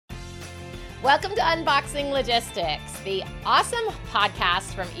Welcome to Unboxing Logistics, the awesome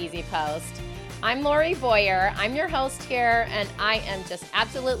podcast from Easy Post. I'm Lori Boyer. I'm your host here, and I am just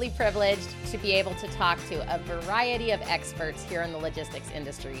absolutely privileged to be able to talk to a variety of experts here in the logistics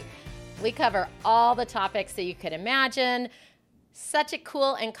industry. We cover all the topics that you could imagine. Such a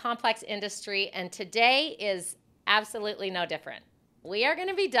cool and complex industry, and today is absolutely no different. We are going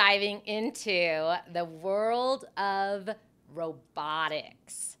to be diving into the world of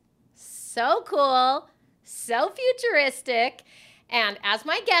robotics. So cool, so futuristic, and as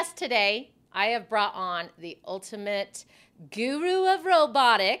my guest today, I have brought on the ultimate guru of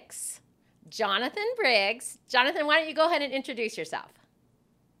robotics, Jonathan Briggs. Jonathan, why don't you go ahead and introduce yourself?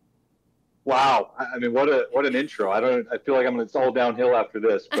 Wow, I mean, what an intro. I feel like it's all downhill after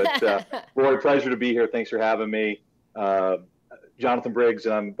this, but Roy, pleasure to be here. Thanks for having me. Jonathan Briggs,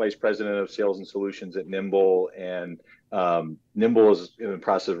 and I'm Vice President of Sales and Solutions at Nimble, and Nimble is in the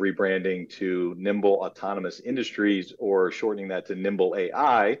process of rebranding to Nimble Autonomous Industries, or shortening that to Nimble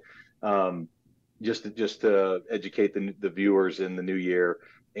AI, just to educate the viewers in the new year.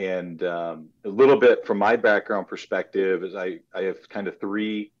 And a little bit from my background perspective is I have kind of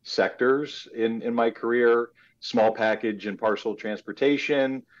three sectors in my career: small package and parcel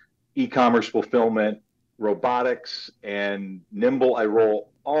transportation, e-commerce fulfillment, robotics, and Nimble. I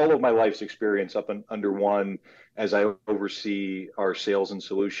roll all of my life's experience up under one as I oversee our sales and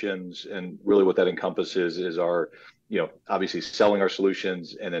solutions. And really what that encompasses is our, obviously selling our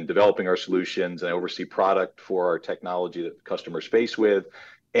solutions and then developing our solutions. And I oversee product for our technology that customers face with,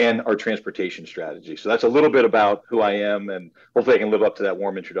 and our transportation strategy. So that's a little bit about who I am, and hopefully I can live up to that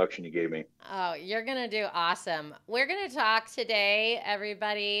warm introduction you gave me. Oh, you're going to do awesome. We're going to talk today,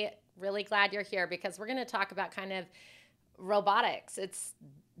 everybody. Really glad you're here, because we're going to talk about kind of robotics. It's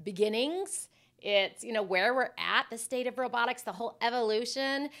beginnings. It's, where we're at, the state of robotics, the whole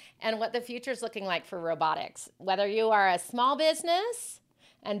evolution, and what the future is looking like for robotics. Whether you are a small business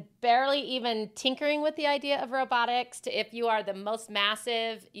and barely even tinkering with the idea of robotics, to if you are the most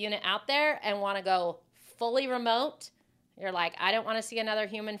massive unit out there and want to go fully remote, you're like, I don't want to see another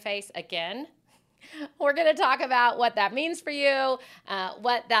human face again. We're going to talk about what that means for you,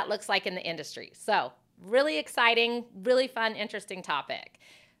 what that looks like in the industry. So really exciting, really fun, interesting topic.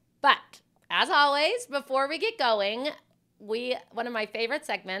 But as always, before we get going, one of my favorite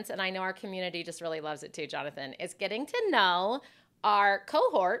segments, and I know our community just really loves it too, Jonathan, is getting to know our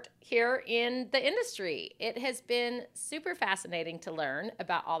cohort here in the industry. It has been super fascinating to learn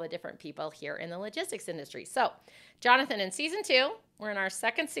about all the different people here in the logistics industry. So, Jonathan, in season 2, we're in our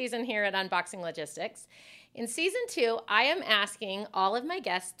second season here at Unboxing Logistics. In season 2, I am asking all of my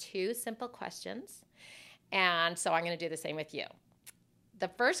guests 2 simple questions. And so I'm going to do the same with you. The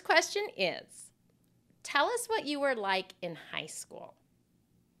first question is, tell us what you were like in high school.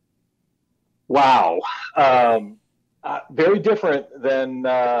 Wow. Very different than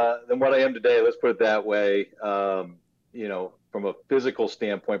what I am today. Let's put it that way. From a physical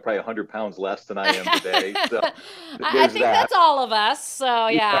standpoint, probably 100 pounds less than I am today. So I think that's all of us. So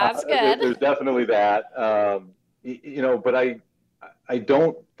yeah, that's good. There's definitely that. But I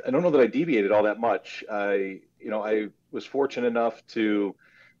don't know that I deviated all that much. I was fortunate enough to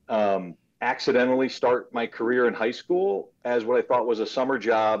accidentally start my career in high school as what I thought was a summer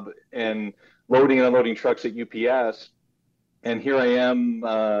job, and loading and unloading trucks at UPS. And here I am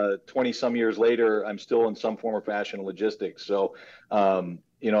 20 some years later, I'm still in some form or fashion in logistics. So,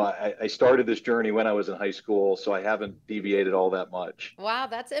 I started this journey when I was in high school, so I haven't deviated all that much. Wow,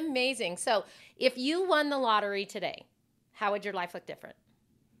 that's amazing. So if you won the lottery today, how would your life look different?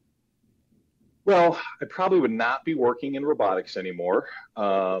 Well, I probably would not be working in robotics anymore.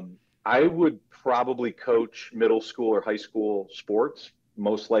 I would probably coach middle school or high school sports,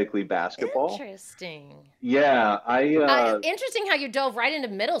 most likely basketball. Interesting. Yeah, interesting how you dove right into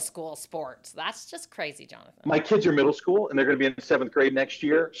middle school sports. That's just crazy, Jonathan. My kids are middle school, and they're going to be in 7th grade next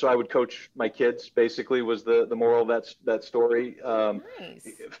year. So I would coach my kids. Basically, was the moral of that story. Nice.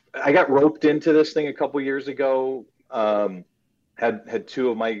 I got roped into this thing a couple years ago. Had 2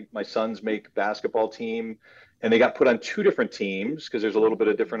 of my sons make basketball team, and they got put on 2 different teams because there's a little bit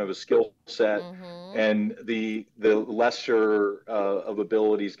of different of a skill set. Mm-hmm. And the lesser of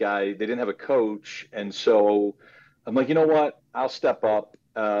abilities guy, they didn't have a coach. And so I'm like, you know what? I'll step up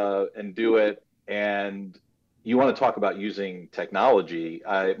and do it. And you want to talk about using technology.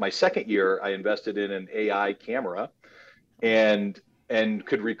 My second year, I invested in an AI camera and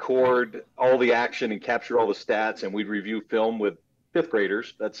could record all the action and capture all the stats. And we'd review film with 5th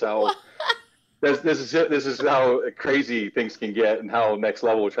graders. That's how... This is how crazy things can get and how next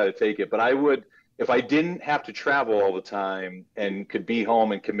level we'll try to take it. But I would, if I didn't have to travel all the time and could be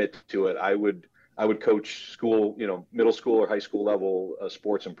home and commit to it, I would coach school, middle school or high school level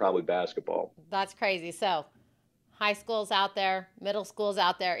sports and probably basketball. That's crazy. So, high school's out there, middle school's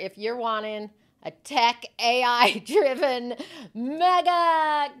out there. If you're wanting a tech AI driven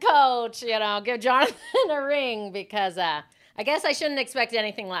mega coach, give Jonathan a ring because I guess I shouldn't expect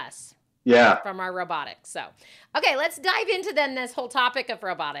anything less. Yeah. From our robotics. So, okay, let's dive into then this whole topic of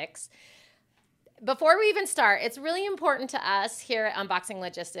robotics. Before we even start, it's really important to us here at Unboxing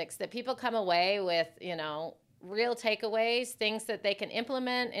Logistics that people come away with, real takeaways, things that they can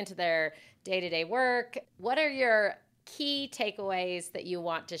implement into their day-to-day work. What are your key takeaways that you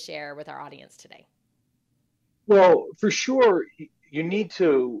want to share with our audience today? Well, for sure, you need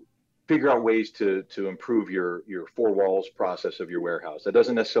to figure out ways to improve your four walls process of your warehouse. That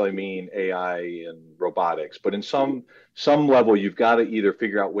doesn't necessarily mean AI and robotics, but in some level, you've got to either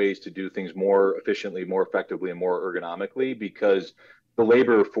figure out ways to do things more efficiently, more effectively, and more ergonomically, because the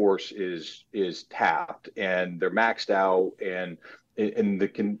labor force is tapped and they're maxed out, and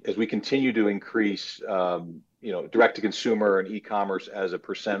as we continue to increase, direct to consumer and e-commerce as a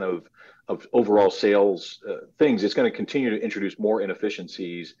percent of overall sales things, it's going to continue to introduce more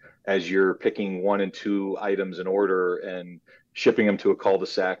inefficiencies as you're picking 1 and 2 items in order and shipping them to a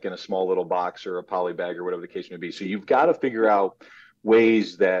cul-de-sac in a small little box or a poly bag or whatever the case may be. So you've got to figure out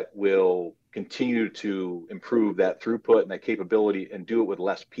ways that will continue to improve that throughput and that capability and do it with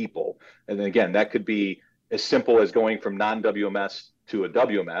less people. And then again, that could be as simple as going from non-WMS to a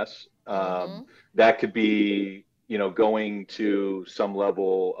WMS. That could be, going to some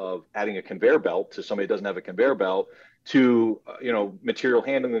level of adding a conveyor belt to somebody who doesn't have a conveyor belt, to material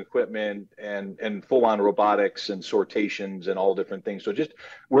handling equipment and full-on robotics and sortations and all different things. So just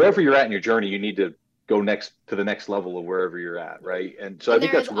wherever you're at in your journey, you need to go to the next level of wherever you're at, right? And so I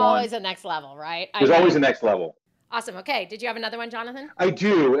think that's one. There's always a next level, right? There's always a next level. Awesome. Okay. Did you have another one, Jonathan? I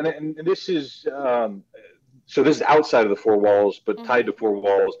do, and this is so this is outside of the four walls, but tied to four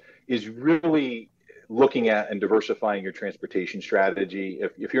walls, is really looking at and diversifying your transportation strategy.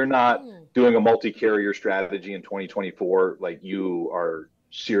 If you're not doing a multi-carrier strategy in 2024, like, you are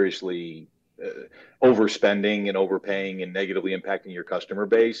seriously overspending and overpaying and negatively impacting your customer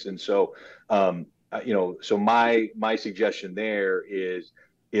base. And so, so my suggestion there is,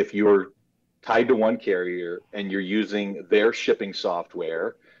 if you're tied to one carrier and you're using their shipping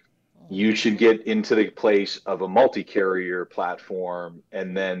software, you should get into the place of a multi-carrier platform,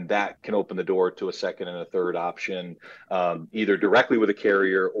 and then that can open the door to a second and a third option, either directly with a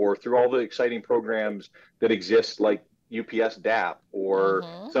carrier or through all the exciting programs that exist, like UPS DAP, or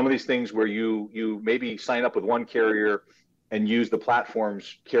some of these things where you maybe sign up with one carrier and use the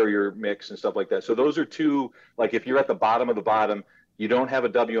platform's carrier mix and stuff like that. So those are two, like, if you're at the bottom of the bottom, you don't have a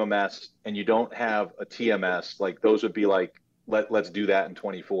WMS and you don't have a TMS, like, those would be like, let's do that in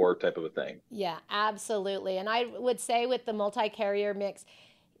 24 type of a thing. Yeah, absolutely. And I would say with the multi-carrier mix,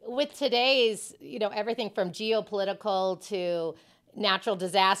 with today's, everything from geopolitical to natural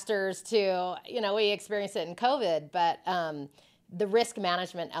disasters to, we experienced it in COVID, but the risk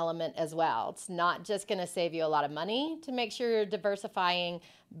management element as well. It's not just going to save you a lot of money to make sure you're diversifying,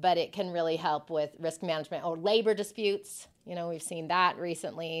 but it can really help with risk management or labor disputes. We've seen that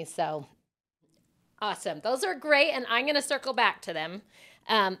recently. So awesome. Those are great, and I'm going to circle back to them.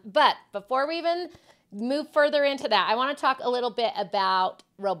 But before we even move further into that, I want to talk a little bit about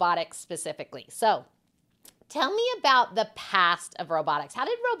robotics specifically. So tell me about the past of robotics. How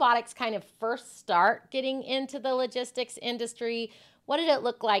did robotics kind of first start getting into the logistics industry? What did it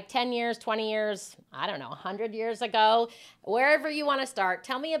look like 10 years, 20 years, I don't know, 100 years ago? Wherever you want to start,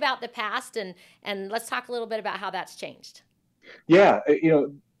 tell me about the past, and let's talk a little bit about how that's changed. Yeah,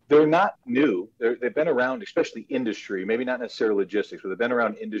 they're not new. They've been around, especially industry, maybe not necessarily logistics, but they've been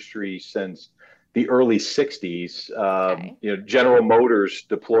around industry since the early 60s. General Motors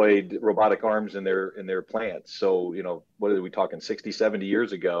deployed robotic arms in their plants. So, what are we talking, 60, 70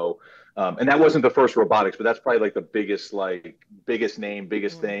 years ago? And that wasn't the first robotics, but that's probably like the biggest name,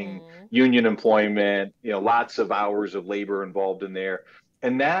 biggest thing, union employment, lots of hours of labor involved in there.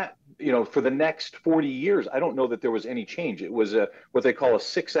 And that, for the next 40 years, I don't know that there was any change. It was what they call a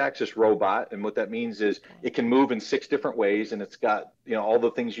 6-axis robot. And what that means is it can move in 6 different ways. And it's got, all the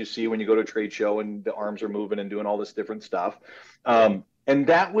things you see when you go to a trade show, and the arms are moving and doing all this different stuff. And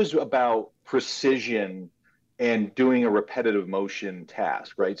that was about precision and doing a repetitive motion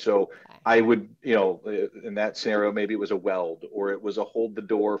task, right? So I would, in that scenario, maybe it was a weld, or it was a hold the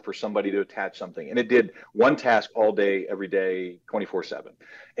door for somebody to attach something. And it did one task all day, every day, 24/7.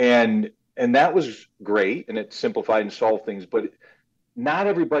 And that was great, and it simplified and solved things. But not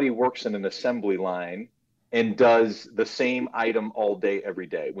everybody works in an assembly line and does the same item all day, every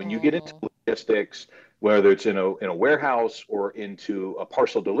day. When you get into Mm, logistics, whether it's in a warehouse or into a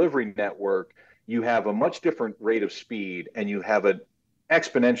parcel delivery network, you have a much different rate of speed and you have an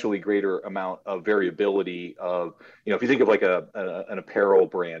exponentially greater amount of variability of, if you think of like an apparel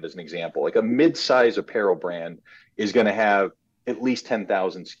brand as an example, like a mid-size apparel brand is going to have at least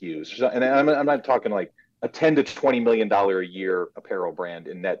 10,000 SKUs. So, and I'm not talking like a 10 to $20 million a year apparel brand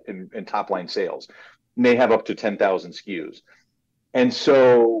in top line sales may have up to 10,000 SKUs. And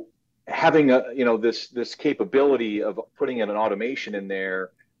so having this capability of putting in an automation in there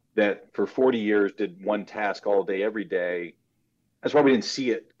that for 40 years did one task all day every day, that's why we didn't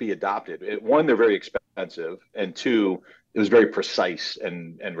see it be adopted. One, they're very expensive, and two, it was very precise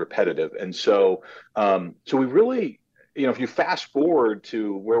and repetitive. And so we really, if you fast forward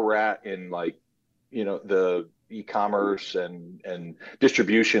to where we're at in like, the e-commerce and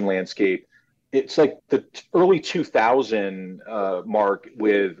distribution landscape, it's like the early 2000 mark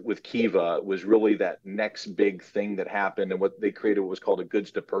with Kiva was really that next big thing that happened, and what they created was called a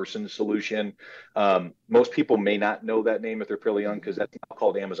goods to person solution. Most people may not know that name if they're fairly young, because that's now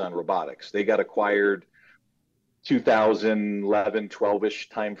called Amazon Robotics. They got acquired 2011, 12-ish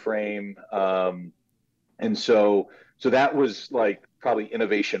timeframe. And so that was like probably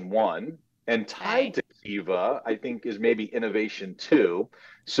innovation one, and tied okay. to Kiva, I think, is maybe innovation two.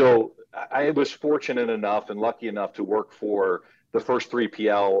 So I was fortunate enough and lucky enough to work for the first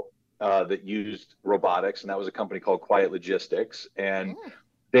 3PL that used robotics, and that was a company called Quiet Logistics. And Mm,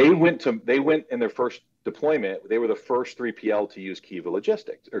 they went in their first deployment. They were the first 3PL to use Kiva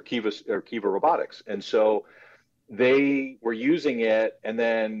Logistics or Kiva Robotics, and so they were using it, and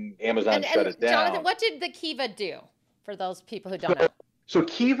then Amazon shut and it Jonathan, down. what did the Kiva do for those people who So, don't know? so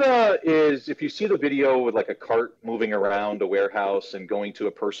Kiva is, if you see the video with like a cart moving around a warehouse and going to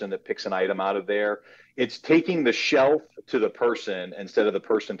a person that picks an item out of there, it's taking the shelf to the person instead of the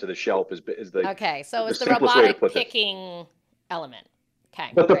person to the shelf is Okay, so the it's the simplest way to robotic put this. picking element.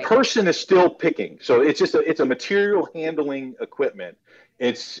 Okay, But the great. person is still picking. So it's a material handling equipment.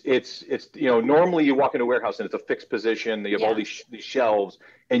 It's normally you walk into a warehouse and it's a fixed position. You have all Yeah. these shelves,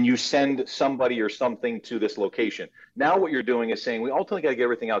 and you send somebody or something to this location. Now what you're doing is saying we ultimately got to get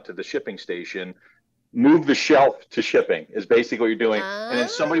everything out to the shipping station. Move the shelf to shipping is basically what you're doing, and then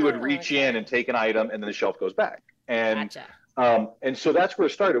somebody would Ah, reach in okay. and take an item, and then the shelf goes back. Gotcha. And so that's where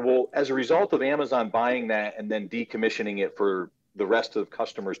it started. Well, as a result of Amazon buying that and then decommissioning it for the rest of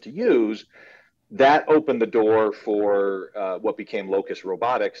customers to use, that opened the door for what became Locus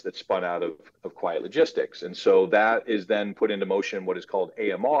Robotics, that spun out of Quiet Logistics. And so that is then put into motion what is called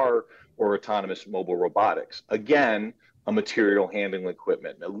AMR, or autonomous mobile robotics. Again, a material handling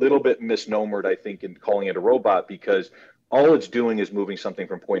equipment. A little bit misnomered, I think, in calling it a robot, because all it's doing is moving something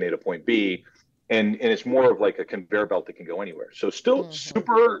from point A to point B. And it's more of like a conveyor belt that can go anywhere. So still Hmm.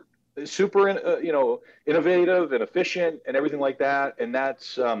 super innovative and efficient and everything like that. And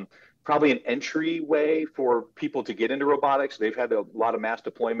that's probably an entry way for people to get into robotics. They've had a lot of mass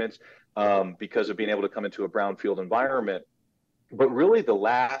deployments because of being able to come into a brownfield environment. But really, the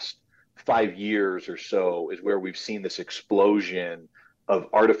last 5 years or so is where we've seen this explosion of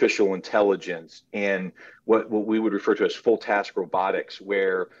artificial intelligence and what we would refer to as full task robotics,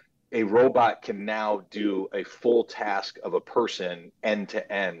 where a robot can now do a full task of a person end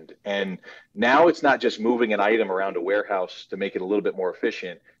to end. And now it's not just moving an item around a warehouse to make it a little bit more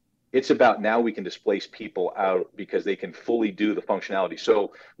efficient. It's about now we can displace people out because they can fully do the functionality.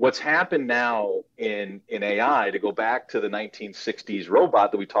 So what's happened now in AI, to go back to the 1960s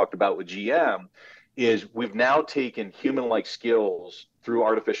robot that we talked about with GM, is we've now taken human-like skills through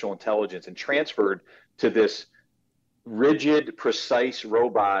artificial intelligence and transferred to this rigid, precise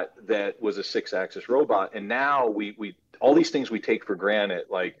robot that was a six-axis robot. And now we all these things we take for granted,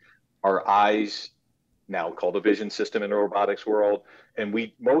 like our eyes, now called a vision system in the robotics world. And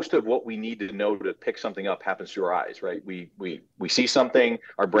we most of what we need to know to pick something up happens through our eyes, right? We see something,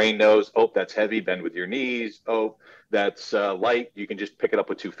 our brain knows, oh, that's heavy, bend with your knees. Oh, that's light, you can just pick it up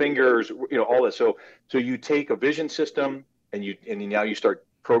with two fingers. All this. So you take a vision system and now you start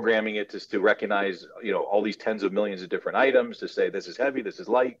programming it to recognize all these tens of millions of different items, to say this is heavy, this is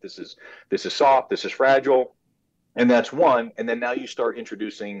light, this is soft, this is fragile. And that's one. And then now you start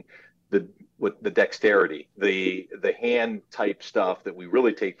introducing the with the dexterity, the hand type stuff that we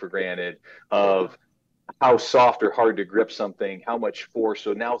really take for granted, of how soft or hard to grip something, how much force.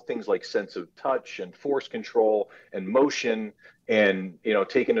 So now things like sense of touch and force control and motion, and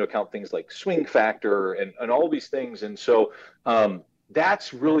take into account things like swing factor and all these things. And so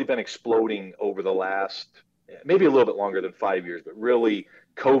that's really been exploding over the last maybe a little bit longer than 5 years, but really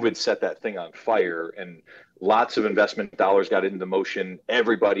COVID set that thing on fire, and lots of investment dollars got into motion.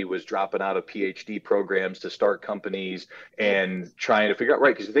 Everybody was dropping out of PhD programs to start companies and trying to figure out,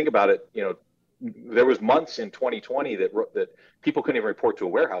 right? Because you think about it, there was months in 2020 that people couldn't even report to a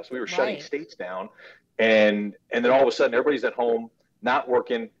warehouse. We were shutting states down, and then all of a sudden everybody's at home, not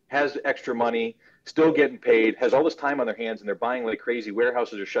working, has extra money, still getting paid, has all this time on their hands, and they're buying like crazy.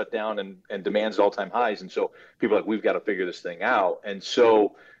 Warehouses are shut down, and demand's at all-time highs. And so people are like, we've got to figure this thing out. And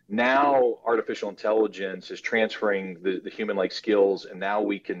so now artificial intelligence is transferring the human-like skills, and now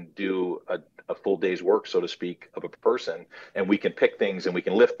we can do a full day's work, so to speak, of a person, and we can pick things, and we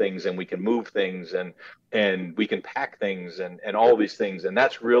can lift things, and we can move things, and we can pack things, and all these things. And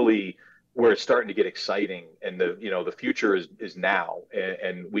that's really where it's starting to get exciting, and the future is now,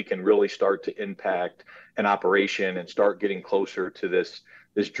 and we can really start to impact an operation and start getting closer to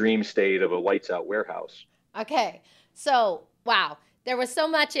this dream state of a lights out warehouse. Okay, so wow, there was so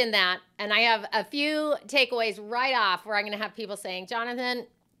much in that, and I have a few takeaways right off where I'm going to have people saying, Jonathan,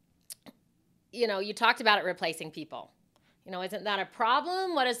 you talked about it replacing people. Isn't that a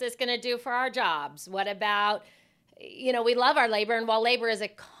problem? What is this going to do for our jobs? What about we love our labor, and while labor is a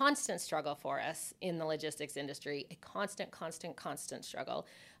constant struggle for us in the logistics industry, a constant struggle.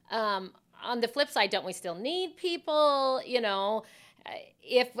 On the flip side, don't we still need people?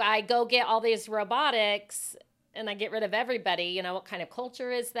 If I go get all these robotics and I get rid of everybody, what kind of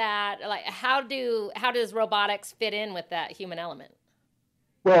culture is that? Like, how does robotics fit in with that human element?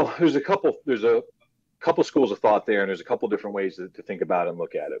 Well, there's a couple schools of thought there, and there's a couple different ways to think about it and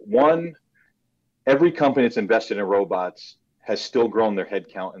look at it. One, every company that's invested in robots has still grown their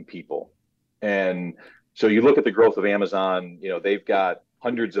headcount in people. And so you look at the growth of Amazon, they've got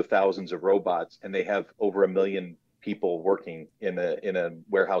hundreds of thousands of robots, and they have over 1 million people working in a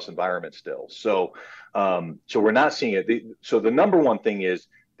warehouse environment still. So we're not seeing it. So the number one thing is,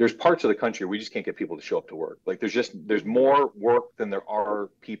 there's parts of the country where we just can't get people to show up to work. Like there's more work than there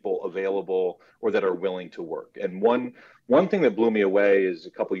are people available or that are willing to work. And one thing that blew me away is a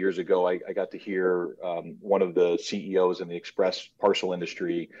couple of years ago, I got to hear one of the CEOs in the express parcel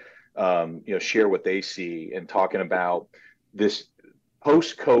industry, share what they see, and talking about this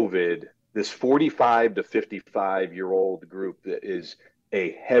post-COVID, this 45 to 55-year-old group that is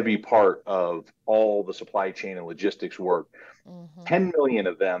a heavy part of all the supply chain and logistics work. 10 million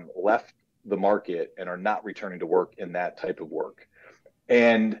of them left the market and are not returning to work in that type of work.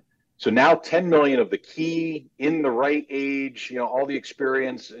 And so now 10 million of the key, in the right age, all the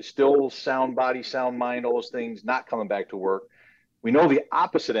experience, still sound body, sound mind, all those things, not coming back to work. We know the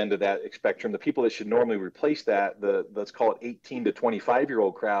opposite end of that spectrum, the people that should normally replace that, let's call it 18 to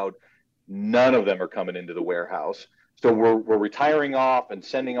 25-year-old crowd, none of them are coming into the warehouse. So we're retiring off and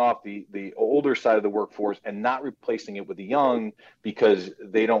sending off the older side of the workforce and not replacing it with the young, because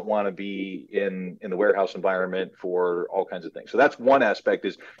they don't want to be in the warehouse environment for all kinds of things. So that's one aspect,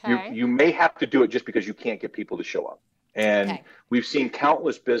 is you may have to do it just because you can't get people to show up. And we've seen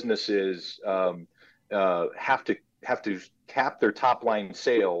countless businesses have to cap their top line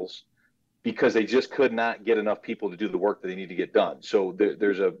sales because they just could not get enough people to do the work that they need to get done. So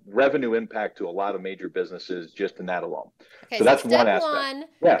there's a revenue impact to a lot of major businesses just in that alone. Okay, so that's step one aspect.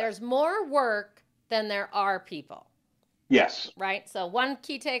 There's more work than there are people. Yes. Right? So one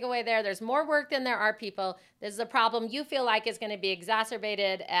key takeaway there's more work than there are people. This is a problem you feel like is going to be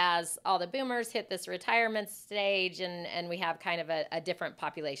exacerbated as all the boomers hit this retirement stage, and we have kind of a different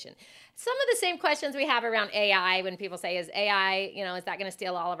population. Some of the same questions we have around AI when people say, is AI, is that going to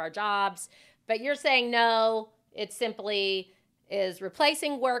steal all of our jobs? But you're saying no, it simply is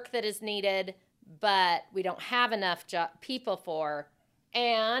replacing work that is needed, but we don't have enough people for.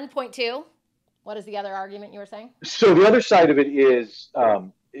 And point two, what is the other argument you were saying? So the other side of it is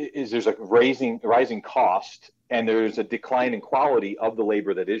there's a rising cost, and there's a decline in quality of the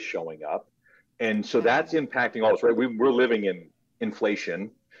labor that is showing up. And so that's impacting all this, right? We're living in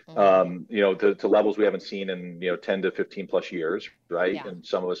inflation, to levels we haven't seen in, 10 to 15 plus years, right? Yeah. And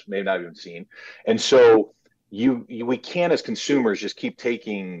some of us may not even seen. And so we can't, as consumers, just keep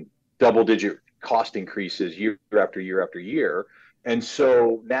taking double-digit cost increases year after year after year. And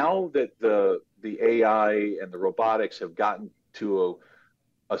so now that the AI and the robotics have gotten to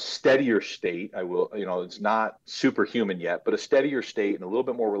a steadier state, it's not superhuman yet, but a steadier state and a little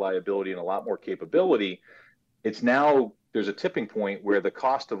bit more reliability and a lot more capability, there's a tipping point where the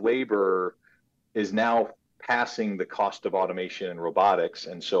cost of labor is now passing the cost of automation and robotics.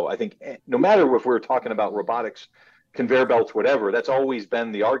 And so I think no matter if we're talking about robotics conveyor belts, whatever. That's always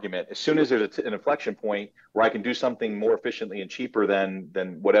been the argument. As soon as there's an inflection point where I can do something more efficiently and cheaper than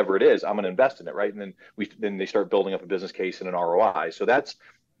whatever it is, I'm going to invest in it, right? And then they start building up a business case and an ROI. So that's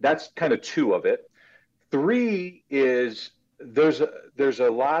kind of two of it. Three is there's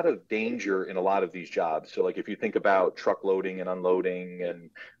a lot of danger in a lot of these jobs. So like if you think about truck loading and unloading and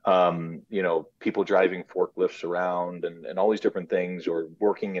people driving forklifts around and all these different things, or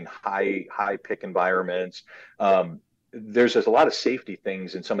working in high pick environments, there's a lot of safety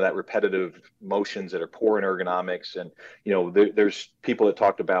things in some of that repetitive motions that are poor in ergonomics. And there's people that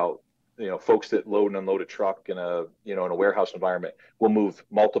talked about folks that load and unload a truck in a warehouse environment will move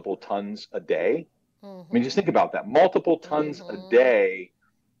multiple tons a day. I mean, just think about that. Multiple tons a day.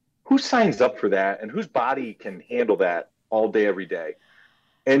 Who signs up for that, and whose body can handle that all day, every day?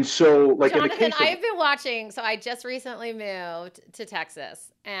 And so, like, Jonathan, in the case of, I've been watching. So I just recently moved to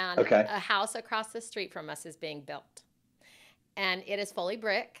Texas, and a house across the street from us is being built, and it is fully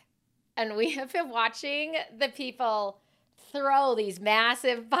brick. And we have been watching the people throw these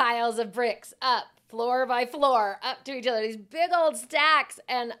massive piles of bricks up, floor by floor, up to each other. These big old stacks,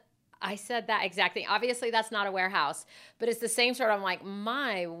 and I said that exact thing. Obviously, that's not a warehouse, but it's the same sort of, I'm like,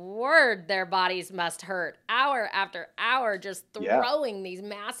 my word, their bodies must hurt hour after hour just throwing these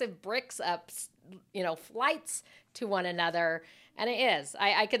massive bricks up, flights to one another. And it is.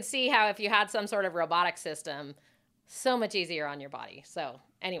 I can see how if you had some sort of robotic system, so much easier on your body. So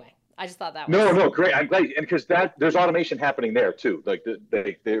anyway, I just thought that was... No, great. I'm glad. And because there's automation happening there too. Like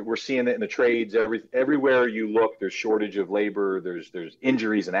we're seeing it in the trades. Everywhere you look, there's shortage of labor. There's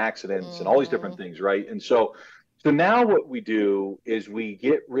injuries and accidents and all these different things, right? And so now what we do is we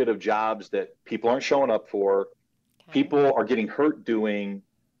get rid of jobs that people aren't showing up for, people are getting hurt doing,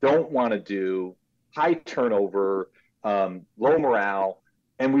 don't want to do, high turnover, low morale.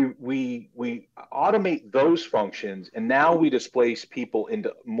 And we automate those functions, and now we displace people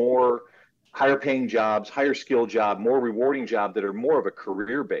into more higher paying jobs, higher skill job, more rewarding job that are more of a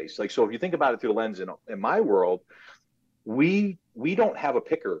career base. Like, so if you think about it through the lens in my world, we don't have a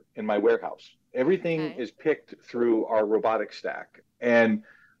picker in my warehouse. Everything is picked through our robotic stack.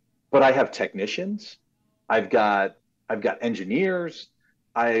 But I have technicians, I've got engineers,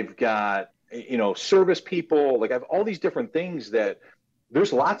 I've got service people, like I have all these different things that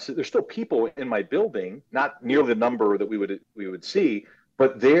there's still people in my building, not near the number that we would see,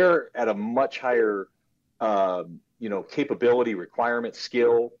 but they're at a much higher, capability, requirement,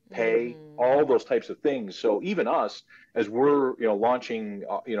 skill, pay, all those types of things. So even us, as we're, launching,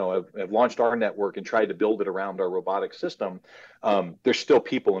 have launched our network and tried to build it around our robotic system, there's still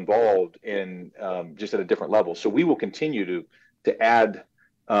people involved in just at a different level. So we will continue to add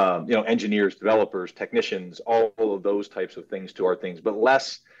engineers, developers, technicians, all of those types of things to our things, but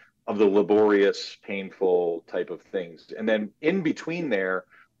less of the laborious, painful type of things. And then in between there,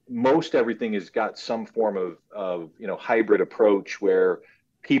 most everything has got some form of hybrid approach where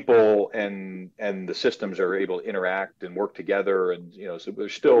people and the systems are able to interact and work together. And so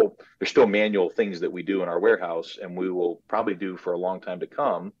there's still manual things that we do in our warehouse, and we will probably do for a long time to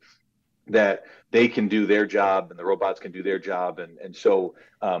come, that they can do their job and the robots can do their job. And so,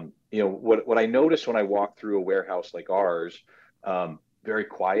 what I notice when I walk through a warehouse like ours, very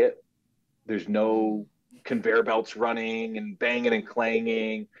quiet. There's no conveyor belts running and banging and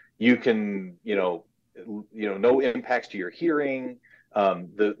clanging. You can, no impacts to your hearing.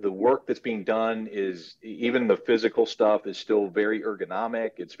 The work that's being done is, even the physical stuff is still very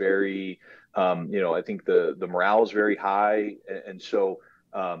ergonomic. It's very, I think the morale is very high. And so,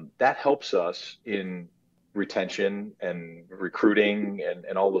 that helps us in retention and recruiting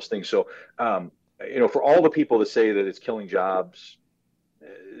and all those things. So, for all the people that say that it's killing jobs,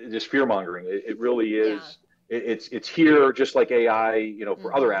 just fear mongering, it really is. Yeah. It's here, just like AI,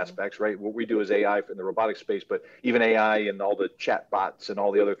 for other aspects, right? What we do is AI in the robotic space, but even AI and all the chat bots and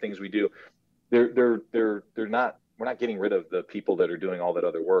all the other things we do, they're not. We're not getting rid of the people that are doing all that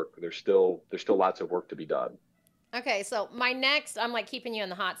other work. There's still lots of work to be done. Okay, so I'm like keeping you in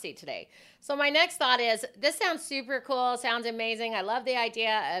the hot seat today. So my next thought is, this sounds super cool, sounds amazing. I love the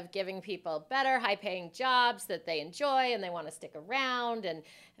idea of giving people better, high-paying jobs that they enjoy and they want to stick around, and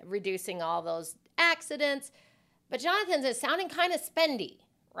reducing all those accidents. But Jonathan's is sounding kind of spendy,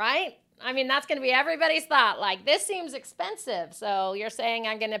 right? I mean, that's going to be everybody's thought. Like, this seems expensive. So you're saying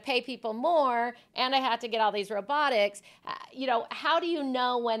I'm going to pay people more, and I have to get all these robotics. How do you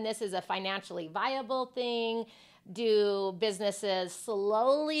know when this is a financially viable thing? Do businesses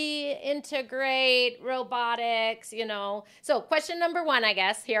slowly integrate robotics? So question number one, I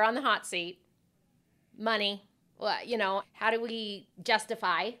guess, here on the hot seat, money. Well, how do we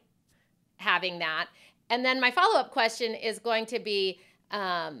justify having that? And then my follow-up question is going to be,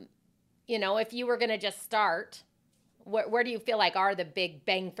 if you were going to just start, where do you feel like are the big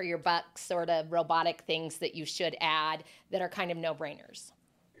bang for your buck sort of robotic things that you should add that are kind of no-brainers?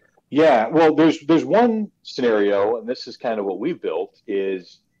 Yeah, well, there's one scenario, and this is kind of what we've built,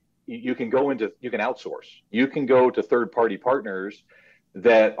 is you can outsource. You can go to third-party partners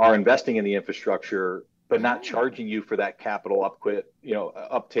that are investing in the infrastructure, but not charging you for that capital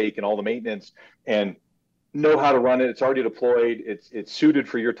uptake and all the maintenance, and know how to run it. It's already deployed. It's suited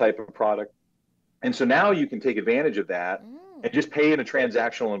for your type of product. And so now you can take advantage of that and just pay in a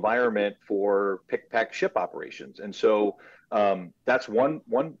transactional environment for pick, pack, ship operations. And so that's one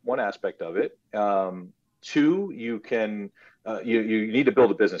aspect of it. Two, you can you need to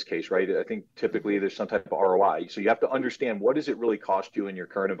build a business case, right? I think typically there's some type of ROI. So you have to understand, what does it really cost you in your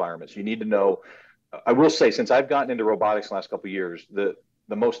current environment? So you need to know. I will say, since I've gotten into robotics the last couple of years, the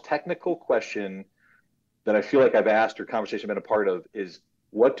most technical question that I feel like I've asked or conversation I've been a part of is,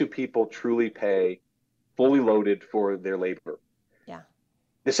 what do people truly pay fully loaded for their labor? Yeah.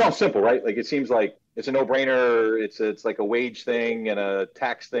 It sounds simple, right? Like, it seems like it's a no-brainer. It's like a wage thing and a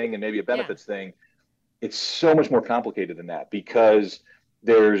tax thing and maybe a benefits thing. It's so much more complicated than that, because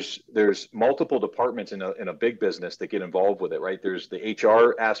there's multiple departments in a big business that get involved with it, right? There's the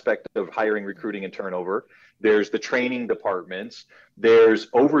HR aspect of hiring, recruiting, and turnover. There's the training departments. There's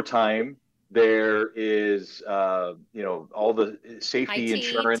overtime. There is, all the safety, IT,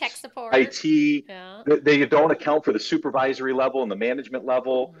 insurance, tech support. IT. Yeah. They don't account for the supervisory level and the management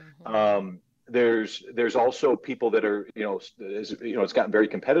level. There's also people that are, it's gotten very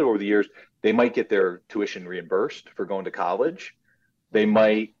competitive over the years. They might get their tuition reimbursed for going to college. They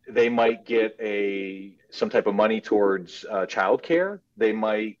might get some type of money towards childcare. They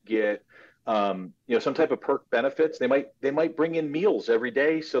might get some type of perk benefits. They might bring in meals every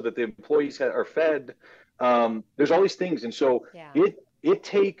day so that the employees are fed. There's all these things, and so it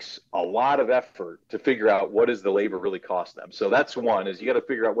takes a lot of effort to figure out what does the labor really cost them. So that's one, is you got to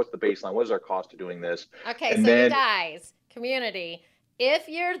figure out what's the baseline, what is our cost of doing this. Okay, and so then, you guys, community, if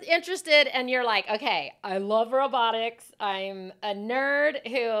you're interested and you're like, okay, I love robotics, I'm a nerd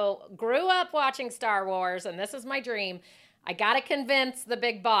who grew up watching Star Wars, and this is my dream, I got to convince the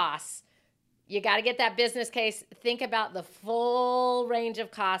big boss. You got to get that business case. Think about the full range of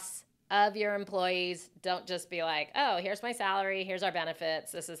costs of your employees. Don't just be like, oh, here's my salary, here's our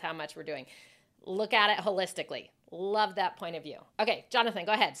benefits, this is how much we're doing. Look at it holistically. Love that point of view. Okay, Jonathan,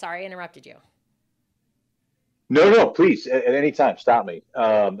 go ahead. Sorry, I interrupted you. No, please, at any time, stop me.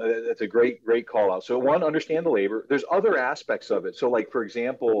 That's a great call out. So one, understand the labor. There's other aspects of it. So, like, for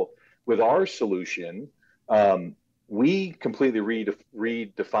example, with our solution, we completely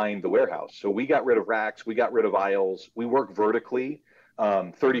redefined the warehouse. So we got rid of racks, we got rid of aisles, we work vertically,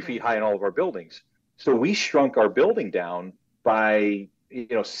 30 feet high in all of our buildings. So we shrunk our building down by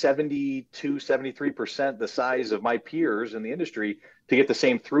 72, 73% the size of my peers in the industry to get the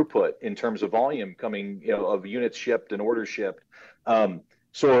same throughput in terms of volume coming, of units shipped and orders shipped.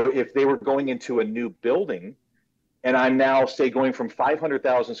 So if they were going into a new building, and I'm now, say, going from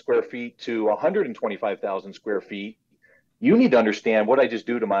 500,000 square feet to 125,000 square feet, you need to understand, what I just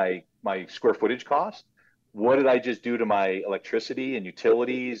do to my square footage cost. What did I just do to my electricity and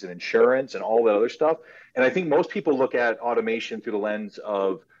utilities and insurance and all that other stuff? And I think most people look at automation through the lens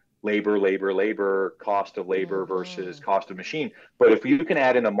of labor, cost of labor versus cost of machine. But if you can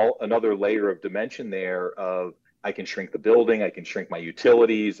add in another layer of dimension there of, I can shrink the building, I can shrink my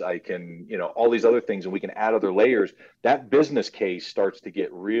utilities, I can, all these other things, and we can add other layers, that business case starts to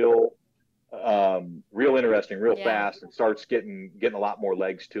get real interesting, fast, and starts getting a lot more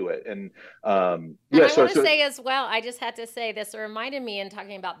legs to it. And I want to say as well, I just had to say this, reminded me in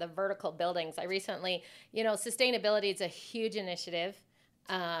talking about the vertical buildings. I recently, sustainability is a huge initiative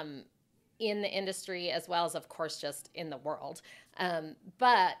in the industry, as well as, of course, just in the world.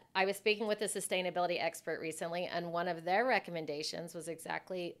 But I was speaking with a sustainability expert recently, and one of their recommendations was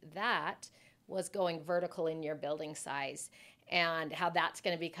exactly that, was going vertical in your building size, and how that's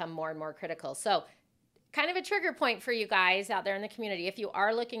going to become more and more critical. So kind of a trigger point for you guys out there in the community. If you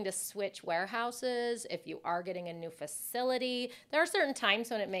are looking to switch warehouses, if you are getting a new facility, there are certain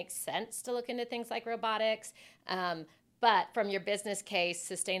times when it makes sense to look into things like robotics. But from your business case,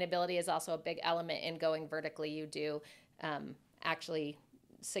 sustainability is also a big element in going vertically. You do actually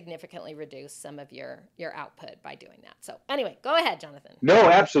significantly reduce some of your output by doing that. So anyway, go ahead, Jonathan. No,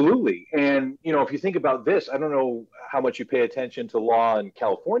 absolutely. And, if you think about this, I don't know how much you pay attention to law in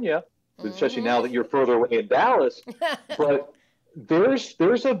California, especially now that you're further away in Dallas, but there's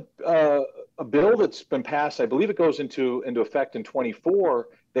a bill that's been passed. I believe it goes into effect in 24,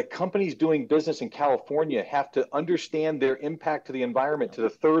 that companies doing business in California have to understand their impact to the environment to the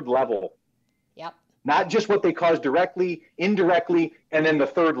third level. Yep. Not just what they cause directly, indirectly, and then the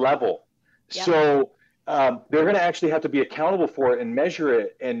third level. Yep. So they're going to actually have to be accountable for it and measure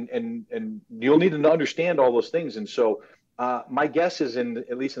it, and you'll need to understand all those things. And so my guess is,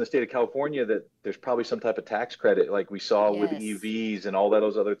 at least in the state of California, that there's probably some type of tax credit like we saw with EVs and all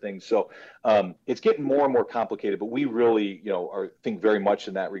those other things. So it's getting more and more complicated, but we really, think very much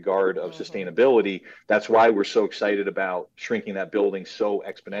in that regard of sustainability. That's why we're so excited about shrinking that building so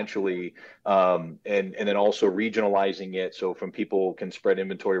exponentially, and then also regionalizing it so from people can spread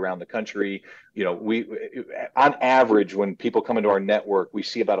inventory around the country. We on average, when people come into our network, we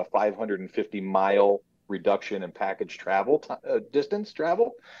see about a 550-mile reduction in package travel distance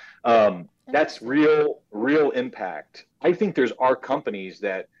travel. That's real impact. I think are companies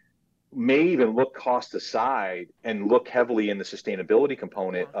that may even look cost aside and look heavily in the sustainability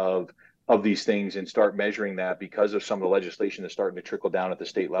component of these things and start measuring that because of some of the legislation that's starting to trickle down at the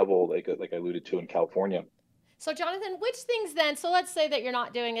state level, like I alluded to in California. So Jonathan, which things then, so let's say that you're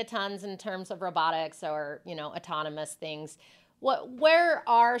not doing a tons in terms of robotics or, autonomous things. Where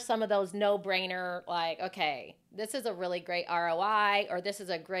are some of those no-brainer, like, okay, this is a really great ROI, or this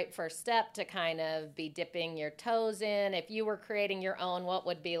is a great first step to kind of be dipping your toes in? If you were creating your own, what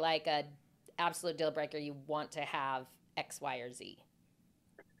would be like a absolute deal breaker? You want to have X, Y, or Z?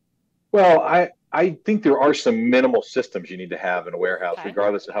 Well, I think there are some minimal systems you need to have in a warehouse,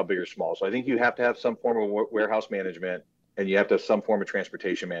 regardless of how big or small. So I think you have to have some form of warehouse management, and you have to have some form of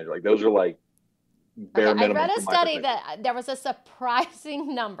transportation management. Like those are like bare minimum. I read a study that there was a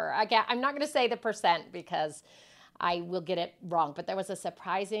surprising number. Again, I'm not going to say the percent because I will get it wrong, but there was a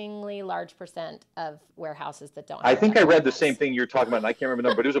surprisingly large percent of warehouses that don't. I think I read the same thing you're talking about, and I can't remember the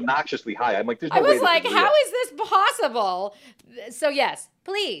number, but it was obnoxiously high. I'm like, there's no way. I was like, how is this possible? So yes,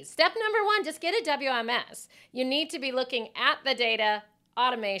 please, step number 1, just get a WMS. You need to be looking at the data,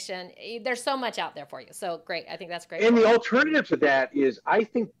 automation. There's so much out there for you. So great. I think that's great. And the alternative to that is, I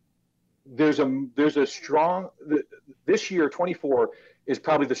think there's a strong, this year 24 is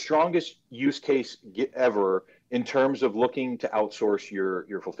probably the strongest use case ever in terms of looking to outsource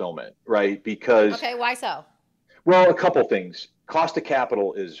your fulfillment, right? Because why so? Well, a couple things. Cost of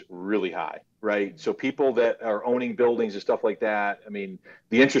capital is really high, right? So people that are owning buildings and stuff like that, I mean,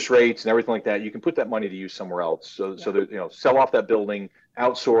 the interest rates and everything like that, you can put that money to use somewhere else. So that, sell off that building,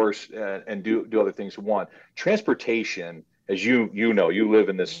 outsource, and do other things. One, transportation, as you live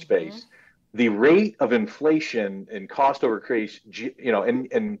in this space, the rate of inflation and cost over increase,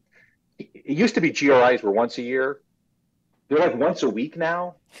 and it used to be GRIs were once a year. They're like once a week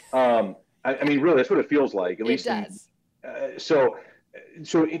now. I mean, really, that's what it feels like. At least it does. So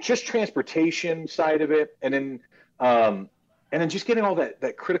it's just transportation side of it, and then just getting all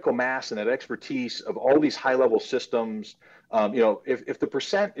that critical mass and that expertise of all these high level systems. If the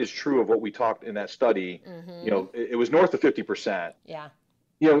percent is true of what we talked in that study, it was north of 50%. Yeah.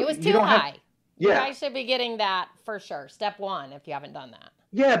 It was too high. You guys should be getting that for sure. Step 1, if you haven't done that.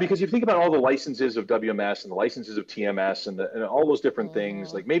 Yeah, because you think about all the licenses of WMS and the licenses of TMS and all those different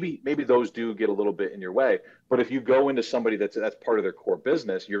things, like maybe those do get a little bit in your way. But if you go into somebody that's part of their core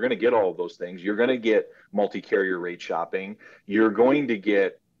business, you're going to get all of those things. You're going to get multi-carrier rate shopping. You're going to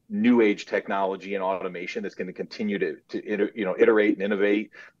get new age technology and automation that's going to continue to iterate and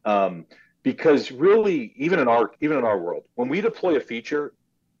innovate. Because really, even in our world, when we deploy a feature,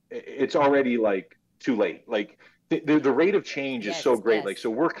 it's already like too late. Like the rate of change is so great. Like, so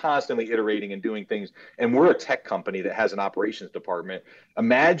we're constantly iterating and doing things, and we're a tech company that has an operations department.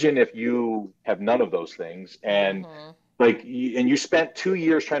 Imagine if you have none of those things, and you spent 2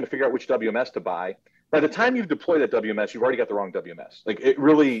 years trying to figure out which WMS to buy. By the time you've deployed that WMS, you've already got the wrong WMS. Like, it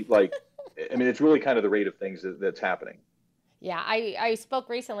really, it's really kind of the rate of things that's happening. Yeah, I spoke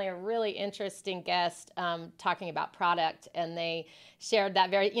recently, a really interesting guest talking about product, and they shared that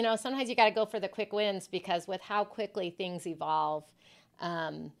sometimes you got to go for the quick wins, because with how quickly things evolve,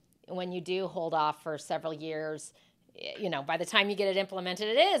 when you do hold off for several years, by the time you get it implemented,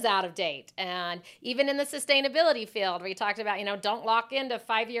 it is out of date. And even in the sustainability field, we talked about, don't lock into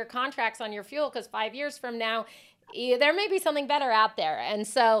 5-year contracts on your fuel, because 5 years from now, there may be something better out there. And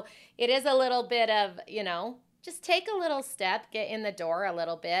so it is a little bit of, just take a little step, get in the door a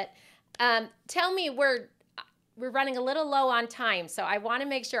little bit. Tell me, we're running a little low on time, so I want to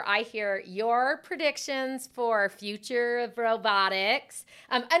make sure I hear your predictions for future of robotics.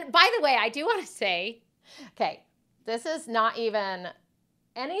 And by the way, I do want to say, okay, this is not even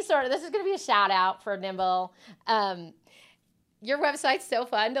this is going to be a shout out for Nimble. Your website's so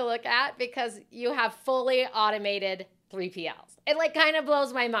fun to look at because you have fully automated 3PLs. It like kind of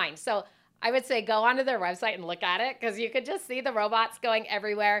blows my mind. So I would say go onto their website and look at it because you could just see the robots going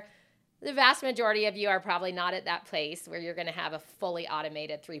everywhere. The vast majority of you are probably not at that place where you're going to have a fully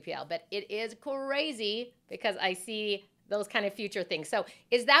automated 3PL, but it is crazy because I see those kind of future things. So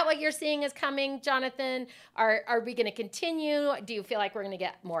is that what you're seeing is coming, Jonathan? Are we going to continue? Do you feel like we're going to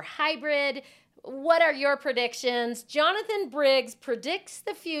get more hybrid? What are your predictions? Jonathan Briggs predicts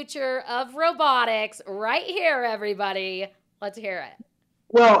the future of robotics right here, everybody. Let's hear it.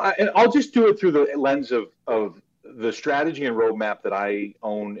 Well, I'll just do it through the lens of the strategy and roadmap that I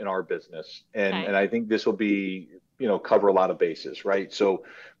own in our business. And I think this will be, cover a lot of bases, right? So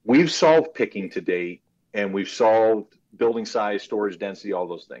we've solved picking to date, and we've solved building size, storage density, all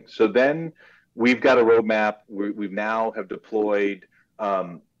those things. So then we've got a roadmap. We've now have deployed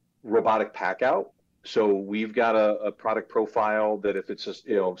robotic pack out. So we've got a product profile that if it's just,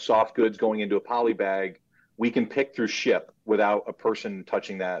 soft goods going into a poly bag, we can pick through ship without a person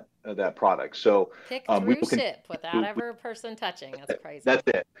touching that product. So pick through ship without ever a person touching. That's crazy. That's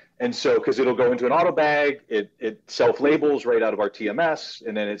it. And so because it'll go into an auto bag, it self-labels right out of our TMS,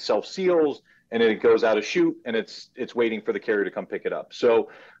 and then it self-seals, and then it goes out of chute, and it's waiting for the carrier to come pick it up. So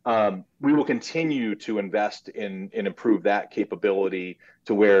we will continue to invest in improve that capability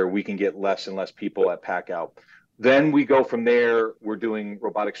to where we can get less and less people at pack out. Then we go from there. We're doing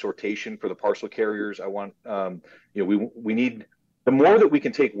robotic sortation for the parcel carriers. I want, we need, the more that we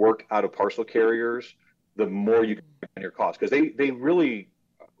can take work out of parcel carriers, the more you can on your cost, because they really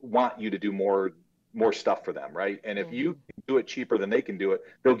want you to do more stuff for them, right? And if you can do it cheaper than they can do it,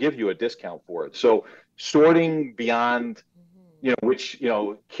 they'll give you a discount for it. So sorting beyond,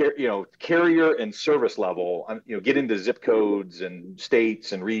 carrier and service level, get into zip codes and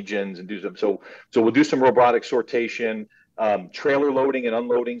states and regions and do some. So we'll do some robotic sortation, trailer loading and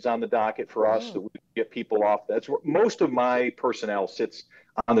unloadings on the docket for us, so we can get people off. That's where most of my personnel sits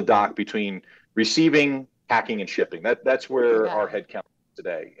on the dock between receiving, packing, and shipping. That's where our headcount is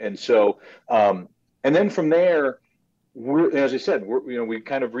today. And so, and then from there, as I said, we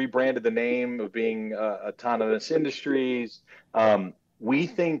kind of rebranded the name of being Autonomous Industries. We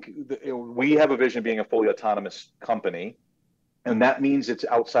think we have a vision of being a fully autonomous company, and that means it's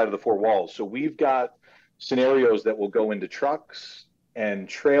outside of the four walls. So we've got scenarios that will go into trucks and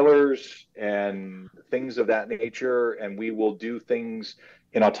trailers and things of that nature, and we will do things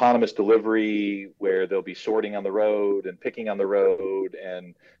in autonomous delivery where they'll be sorting on the road and picking on the road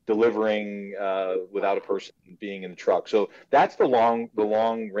and delivering without a person being in the truck. So that's the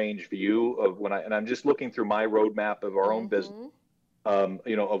long range view of I'm just looking through my roadmap of our own business,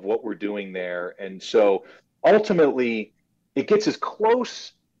 of what we're doing there. And so ultimately it gets as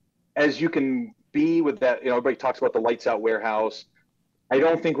close as you can be with that. Everybody talks about the lights out warehouse. I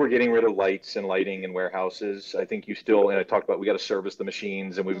don't think we're getting rid of lights and lighting in warehouses. I think and I talked about, we got to service the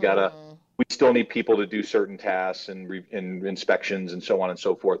machines, and we still need people to do certain tasks and inspections and so on and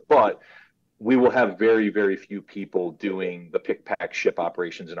so forth. But we will have very, very few people doing the pick, pack, ship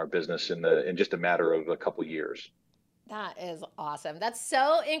operations in our business in just a matter of a couple of years. That is awesome. That's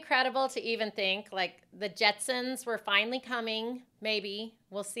so incredible to even think. Like, the Jetsons were finally coming. Maybe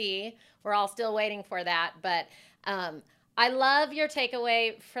we'll see. We're all still waiting for that, but I love your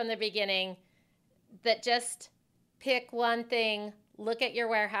takeaway from the beginning that just pick one thing, look at your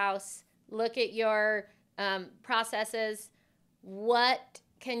warehouse, look at your processes. What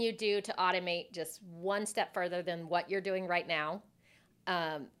can you do to automate just one step further than what you're doing right now?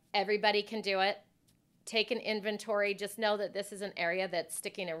 Everybody can do it. Take an inventory. Just know that this is an area that's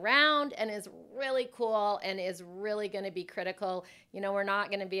sticking around and is really cool and is really going to be critical. We're not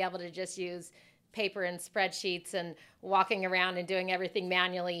going to be able to just use paper and spreadsheets and walking around and doing everything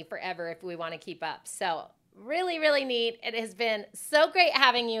manually forever if we want to keep up. So really, really neat. It has been so great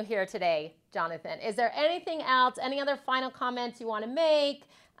having you here today, Jonathan. Is there anything else, any other final comments you want to make?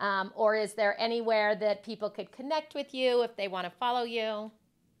 Or is there anywhere that people could connect with you if they want to follow you?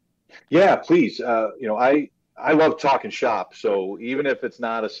 Yeah, please. I love talking shop. So even if it's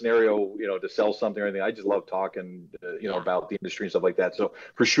not a scenario, to sell something or anything, I just love talking, about the industry and stuff like that. So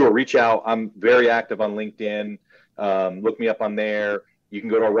for sure, reach out. I'm very active on LinkedIn. Look me up on there. You can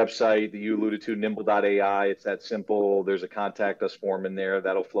go to our website that you alluded to, nimble.ai. It's that simple. There's a contact us form in there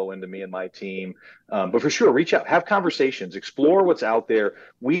that'll flow into me and my team. But for sure, reach out, have conversations, explore what's out there.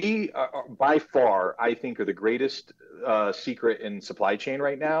 We are, by far, I think, are the greatest secret in supply chain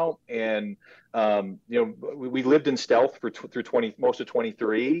right now. And we lived in stealth through most of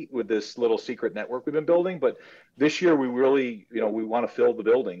 23 with this little secret network we've been building. But this year, we really, we want to fill the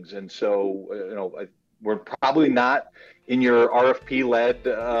buildings. And so, we're probably not in your RFP led,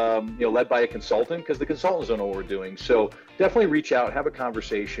 led by a consultant, because the consultants don't know what we're doing. So definitely reach out, have a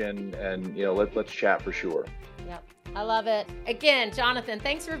conversation, and let's chat for sure. Yep, I love it. Again, Jonathan,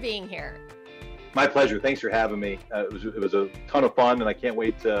 thanks for being here. My pleasure. Thanks for having me. It was a ton of fun, and I can't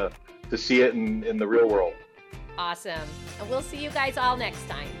wait to see it in the real world. Awesome. And we'll see you guys all next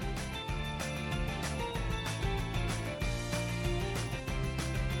time.